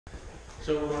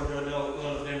So we're going to do a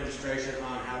little demonstration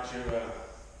on how to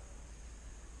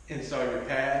install your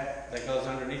pad that goes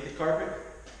underneath the carpet.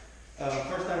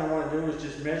 First thing I want to do is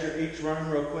just measure each run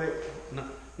real quick.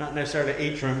 Not necessarily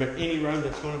each run, but any run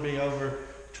that's going to be over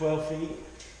 12 feet.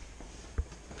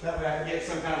 That way I can get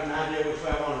some kind of an idea which way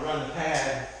I want to run the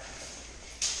pad.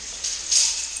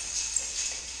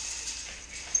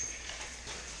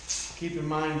 Keep in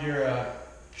mind your pad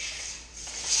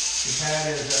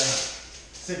is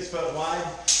 6 foot wide.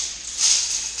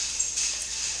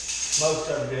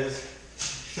 Most of it is.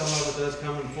 Some of it does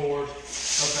come in 4s.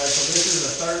 Okay, so this is a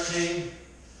 13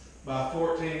 by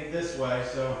 14 this way.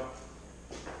 So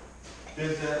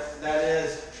that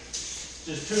is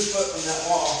just 2 foot from that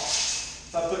wall.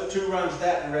 If I put 2 runs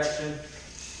that direction,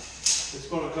 it's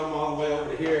going to come all the way over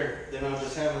to here. Then I'll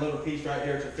just have a little piece right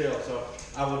here to fill. So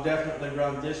I will definitely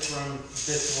run this run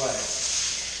this way.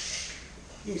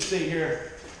 You can see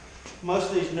here, most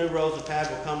of these new rolls of pad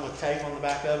will come with tape on the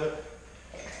back of it.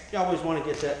 You always want to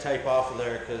get that tape off of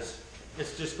there because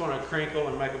it's just going to crinkle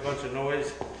and make a bunch of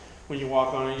noise when you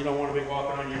walk on it. You don't want to be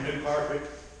walking on your new carpet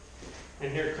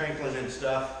and hear crinkling and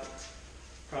stuff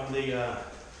from the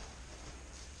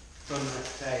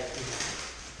tape.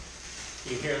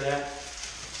 You hear that?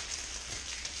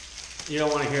 You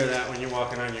don't want to hear that when you're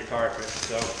walking on your carpet.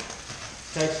 So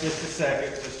it takes just a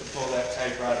second just to pull that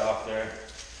tape right off there.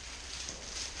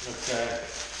 Okay.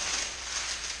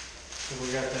 So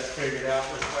we got that figured out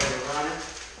which way to run it.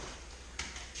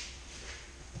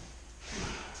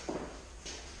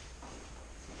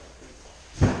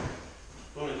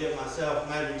 I'm going to give myself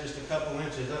maybe just a couple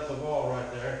inches up the wall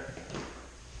right there.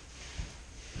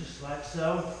 Just like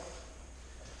so.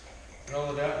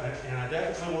 Roll it out, and I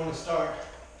definitely want to start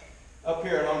up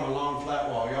here along the long flat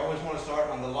wall. You always want to start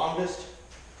on the longest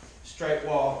straight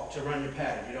wall to run your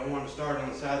pad. You don't want to start on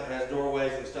the side that has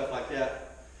doorways and stuff like that.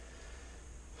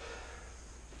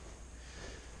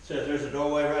 So if there's a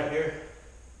doorway right here,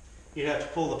 you'd have to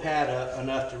pull the pad up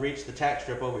enough to reach the tack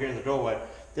strip over here in the doorway.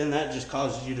 Then that just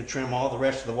causes you to trim all the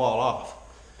rest of the wall off.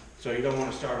 So you don't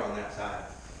want to start on that side.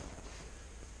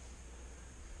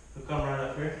 We'll come right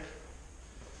up here.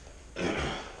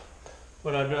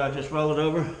 What I do, I just roll it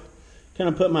over, kind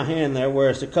of put my hand there where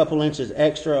it's a couple inches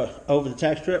extra over the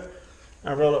tack strip.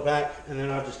 I roll it back and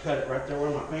then I'll just cut it right there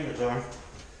where my fingers are,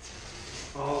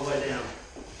 all the way down.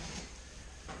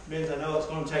 Means I know it's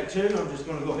going to take 2. I'm just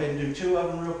going to go ahead and do 2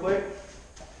 of them real quick.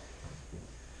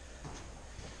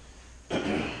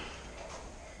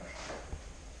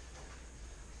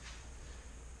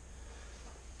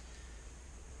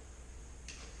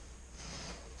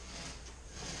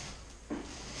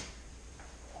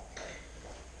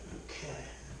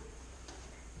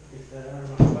 Get that out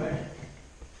of my way.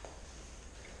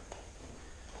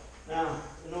 Now,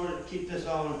 in order to keep this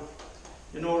all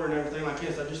in order and everything like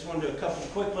this, I just want to do a couple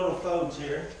quick little folds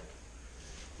here.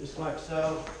 Just like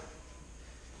so.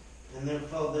 And then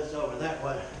fold this over that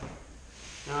way.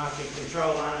 Now I can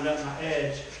control lining up my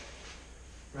edge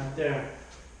right there.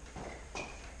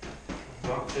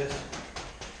 Bump this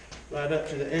right up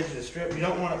to the edge of the strip. You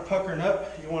don't want it puckering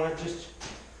up. You want it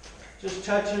just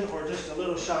touching or just a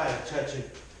little shy of touching.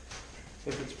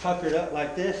 If it's puckered up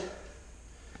like this,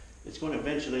 it's going to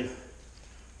eventually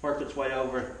work its way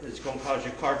over. It's going to cause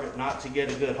your carpet not to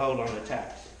get a good hold on the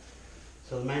tacks.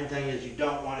 So the main thing is you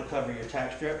don't want to cover your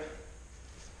tack strip.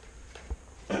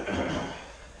 I'm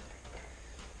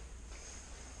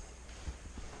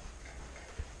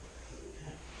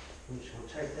just going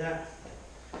to take that,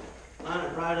 line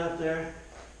it right up there,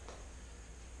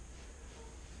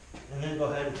 and then go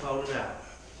ahead and fold it out.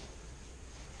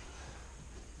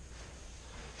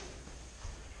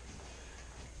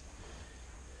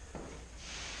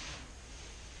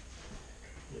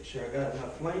 Make sure I got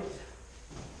enough length.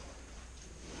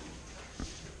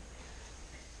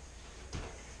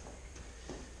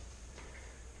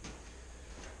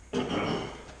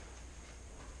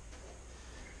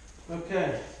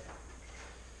 Okay,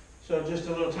 so just a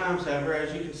little time saver.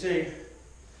 As you can see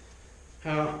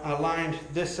how I lined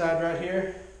this side right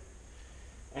here,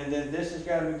 and then this has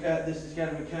got to be cut, this has got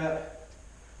to be cut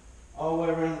all the way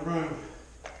around the room.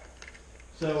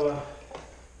 So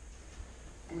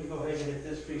let me go ahead and get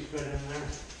this piece put in there.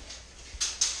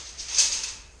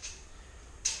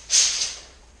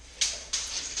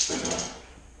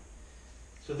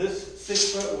 So this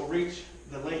 6 foot will reach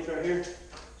the length right here.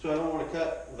 So I don't want to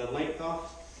cut the length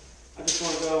off. I just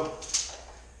want to go,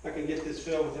 I can get this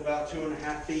filled with about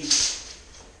 2.5 feet.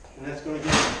 And that's going to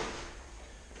give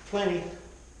plenty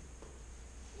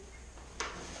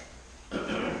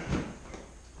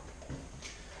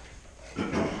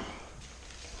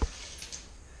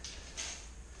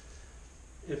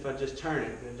if I just turn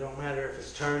it. And it don't matter if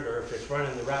it's turned or if it's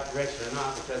running the right direction or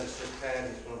not, because it's just pad and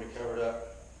it's going to be covered up.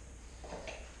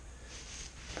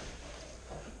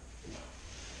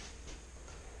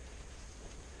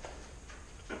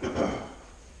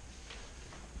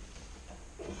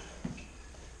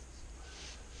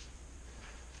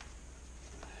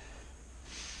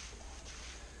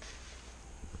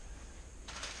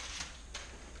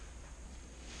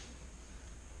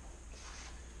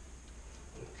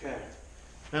 Okay,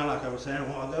 now like I was saying a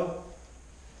while ago,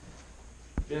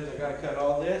 is I gotta cut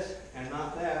all this and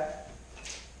not that,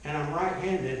 and I'm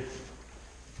right-handed,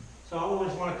 so I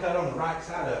always want to cut on the right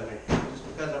side of me, just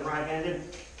because I'm right-handed.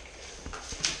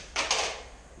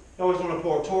 You always want to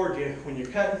pour toward you when you're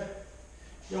cutting.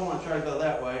 You don't want to try to go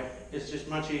that way. It's just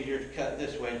much easier to cut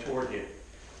this way toward you.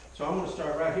 So I'm going to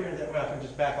start right here, that way I can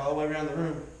just back all the way around the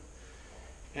room.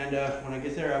 And when I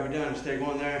get there, I'll be done. Instead of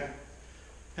going there,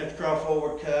 have to crawl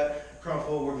forward, cut, crawl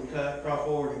forward and cut, crawl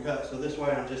forward and cut. So this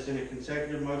way I'm just in a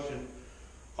consecutive motion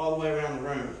all the way around the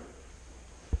room.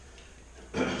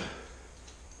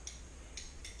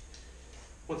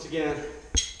 Once again,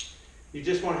 you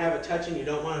just want to have it touching, you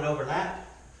don't want it overlap.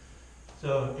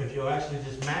 So if you'll actually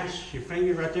just mash your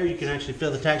finger right there, you can actually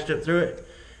feel the tack strip through it.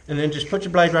 And then just put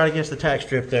your blade right against the tack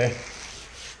strip there.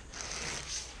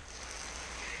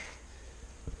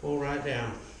 Pull right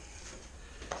down.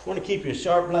 You want to keep your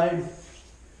sharp blade.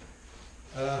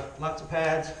 Lots of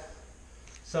pads.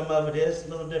 Some of it is a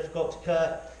little difficult to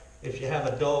cut. If you have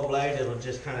a dull blade, it'll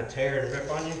just kind of tear and rip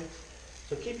on you.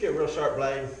 So keep your real sharp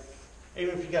blade.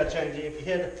 Even if you got to change it, if you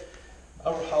hit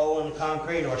a hole in the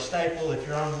concrete or a staple, if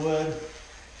you're on wood,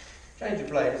 change your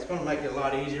blade. It's going to make it a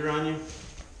lot easier on you.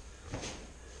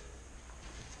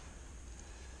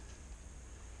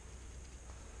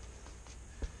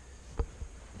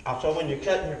 Also, when you're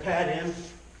cutting your pad in,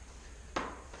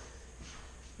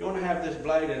 you want to have this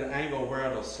blade at an angle where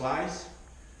it'll slice.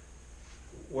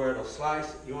 You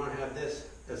want to have this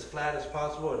as flat as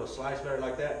possible. It'll slice better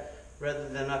like that rather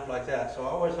than up like that. So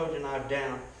always hold your knife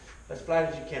down as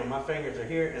flat as you can. My fingers are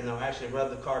here and they'll actually rub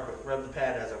the carpet, rub the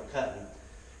pad as I'm cutting.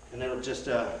 And it'll just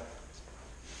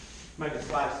make it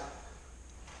slice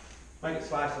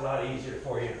a lot easier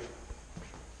for you.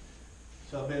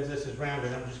 So because this is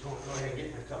rounded, I'm just going to go ahead and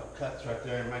get a couple cuts right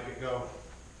there and make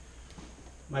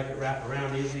it wrap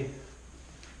around easy.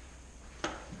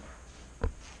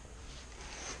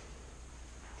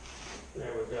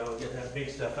 There we go, get that big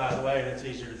stuff out of the way and it's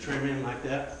easier to trim in like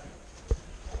that.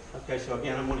 Okay, so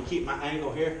again, I'm going to keep my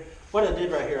angle here. What I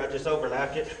did right here, I just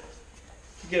overlapped it.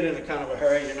 If you get in a kind of a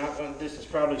hurry, you're not going, this is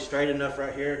probably straight enough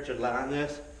right here to line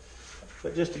this.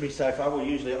 But just to be safe, I will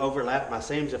usually overlap my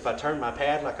seams if I turn my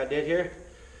pad like I did here.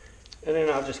 And then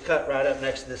I'll just cut right up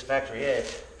next to this factory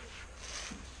edge.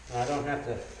 And I don't have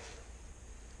to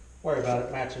worry about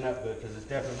it matching up good because it's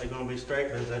definitely going to be straight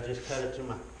because I just cut it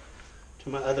to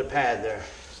my other pad there.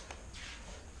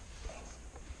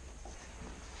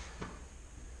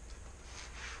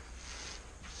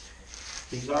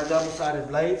 These are double-sided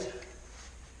blades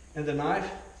in the knife.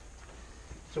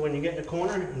 So when you get in the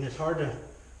corner and it's hard to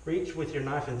reach with your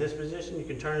knife in this position, you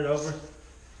can turn it over,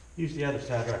 use the other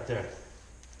side right there.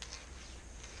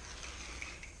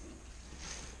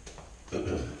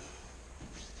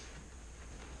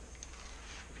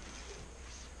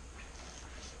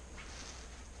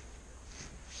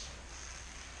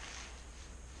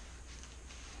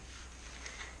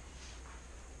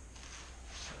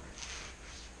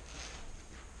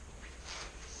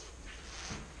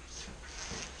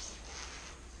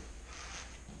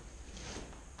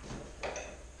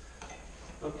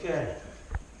 Okay,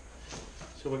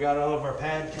 so we got all of our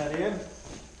pad cut in. I'm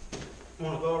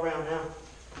going to go around now,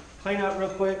 clean up real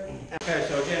quick. Okay,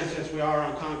 so again, since we are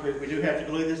on concrete, we do have to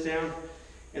glue this down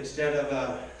instead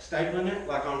of stapling it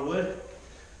like on wood.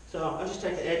 So I'll just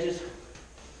take the edges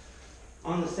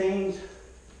on the seams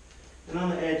and on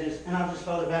the edges, and I'll just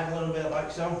fold it back a little bit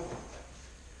like so,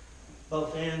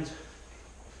 both ends.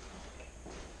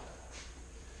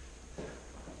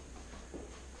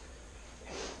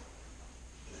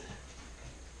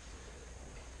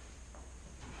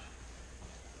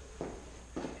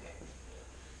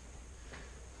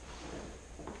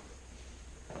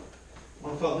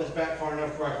 I'll fold this back far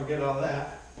enough where I can get all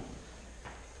that.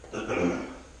 Then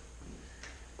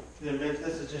this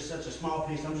is just such a small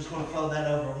piece, I'm just going to fold that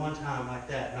over one time like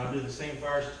that. And I'll do the seam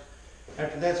first.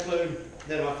 After that's glued,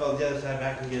 then I'll fold the other side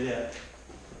back and get it.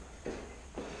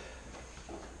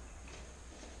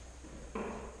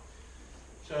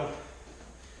 So,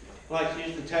 I like to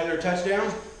use the Taylor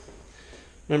Touchdown.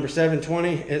 Number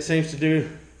 720. It seems to do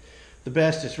the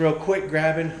best. It's real quick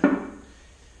grabbing.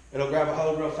 It'll grab a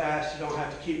hold real fast. You don't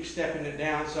have to keep stepping it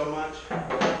down so much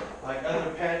like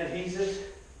other pad adhesives.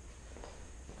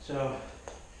 So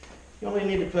you only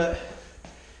need to put,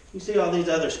 you see all these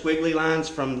other squiggly lines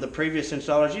from the previous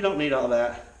installers? You don't need all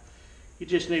that. You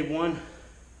just need one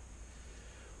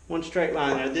straight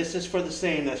line there. This is for the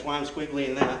seam, that's why I'm squiggly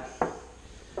in that.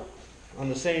 On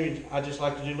the seam, I just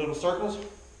like to do little circles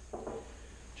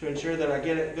to ensure that I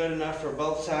get it good enough for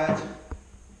both sides,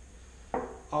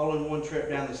 all in one trip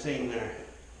down the seam there.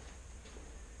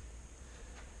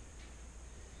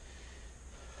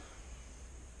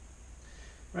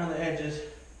 Around the edges,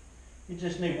 you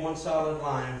just need one solid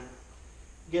line.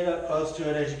 Get up close to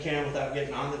it as you can without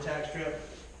getting on the tack strip.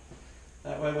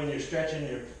 That way when you're stretching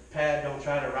your pad, don't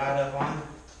try to ride up on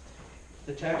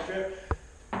the tack strip.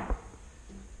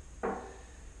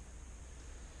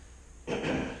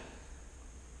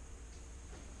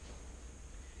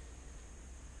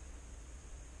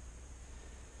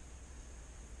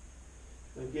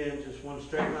 Again, just one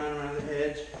straight line around the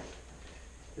edge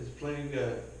is plenty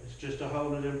good. It's just to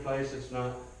hold it in place. It's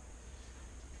not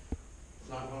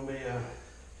going to be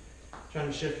trying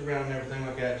to shift around and everything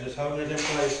like that. Just holding it in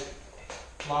place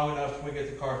long enough till we get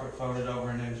the carpet folded over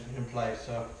and in place.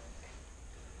 So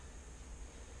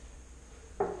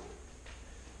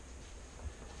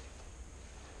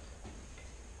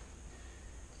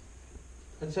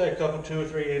I'd say a couple, 2 or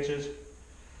 3 inches.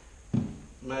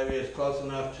 Maybe it's close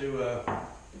enough to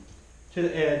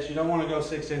the edge. You don't want to go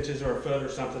 6 inches or a foot or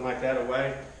something like that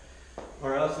away,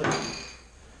 or else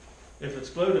if it's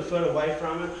glued a foot away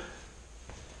from it,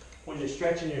 when you're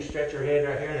stretching, you stretch your head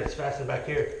right here and it's fastened back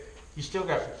here. You still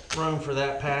got room for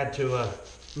that pad to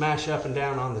mash up and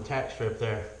down on the tack strip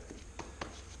there.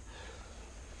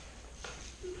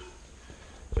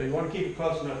 So you want to keep it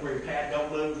close enough where your pad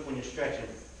don't move when you're stretching.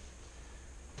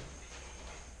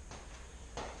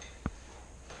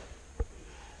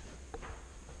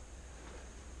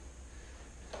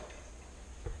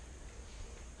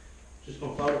 Just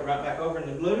going to fold it right back over in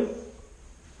the glue.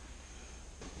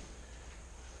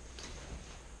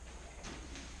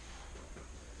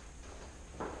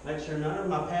 Make sure none of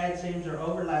my pad seams are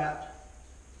overlapped.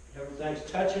 Everything's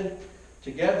touching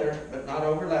together, but not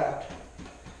overlapped.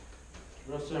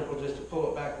 Real simple, just to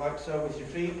pull it back like so with your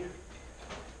feet.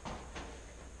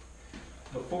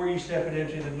 Before you step it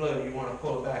into the glue, you want to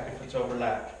pull it back if it's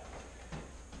overlapped.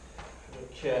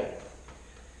 Okay.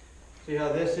 See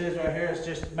how this is right here? It's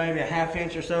just maybe a 1/2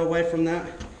 inch or so away from that.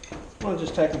 I'll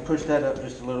just take and push that up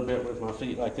just a little bit with my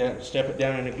feet like that and step it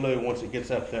down in the glue once it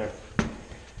gets up there.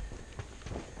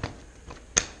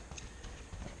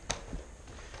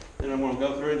 Then I'm going to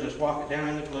go through and just walk it down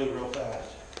in the glue real fast.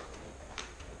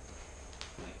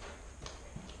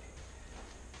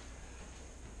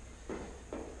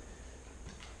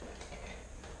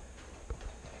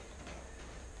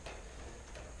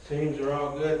 Seams are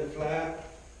all good and flat.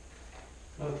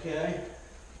 Okay.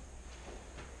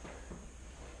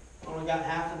 Only got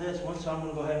half of this one, so I'm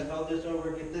going to go ahead and fold this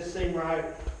over, get this seam right.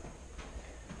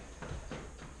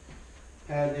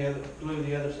 Add the other, glue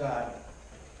the other side.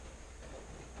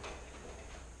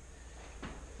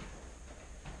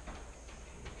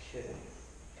 Okay.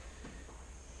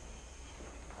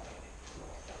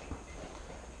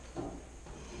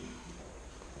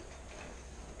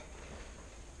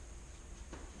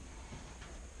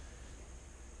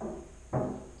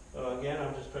 So again,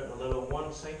 I'm just putting a little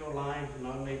one single line.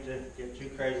 No need to get too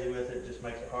crazy with it. Just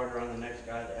makes it harder on the next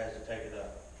guy that has to take it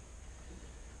up.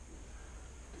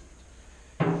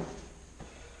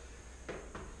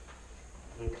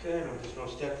 Okay, I'm just going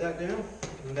to step that down,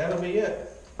 and that'll be it.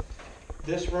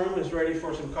 This room is ready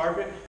for some carpet.